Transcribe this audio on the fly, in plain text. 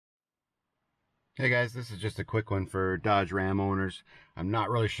Hey guys, this is just a quick one for Dodge Ram owners. I'm not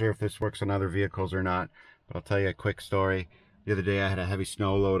really sure if this works on other vehicles or not, but I'll tell you a quick story. The other day I had a heavy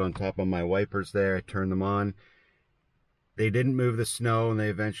snow load on top of my wipers there. I turned them on. They didn't move the snow and they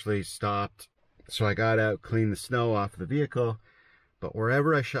eventually stopped. So I got out, cleaned the snow off the vehicle, but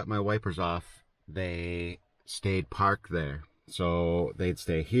wherever I shut my wipers off, they stayed parked there. So they'd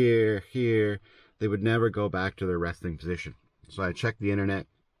stay here, here. They would never go back to their resting position. So I checked the internet.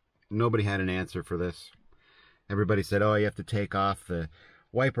 Nobody had an answer for this. Everybody said, oh, you have to take off the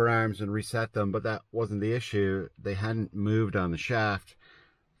wiper arms and reset them, but that wasn't the issue. They hadn't moved on the shaft.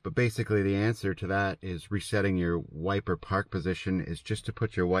 But basically the answer to that is resetting your wiper park position is just to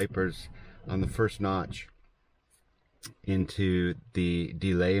put your wipers on the first notch into the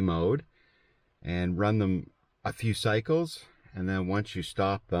delay mode and run them a few cycles. And then once you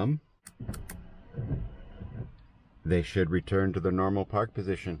stop them, they should return to their normal park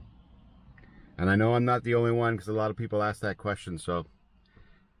position. And I know I'm not the only one because a lot of people ask that question. So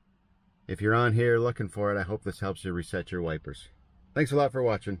if you're on here looking for it, I hope this helps you reset your wipers. Thanks a lot for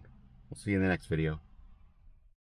watching. We'll see you in the next video.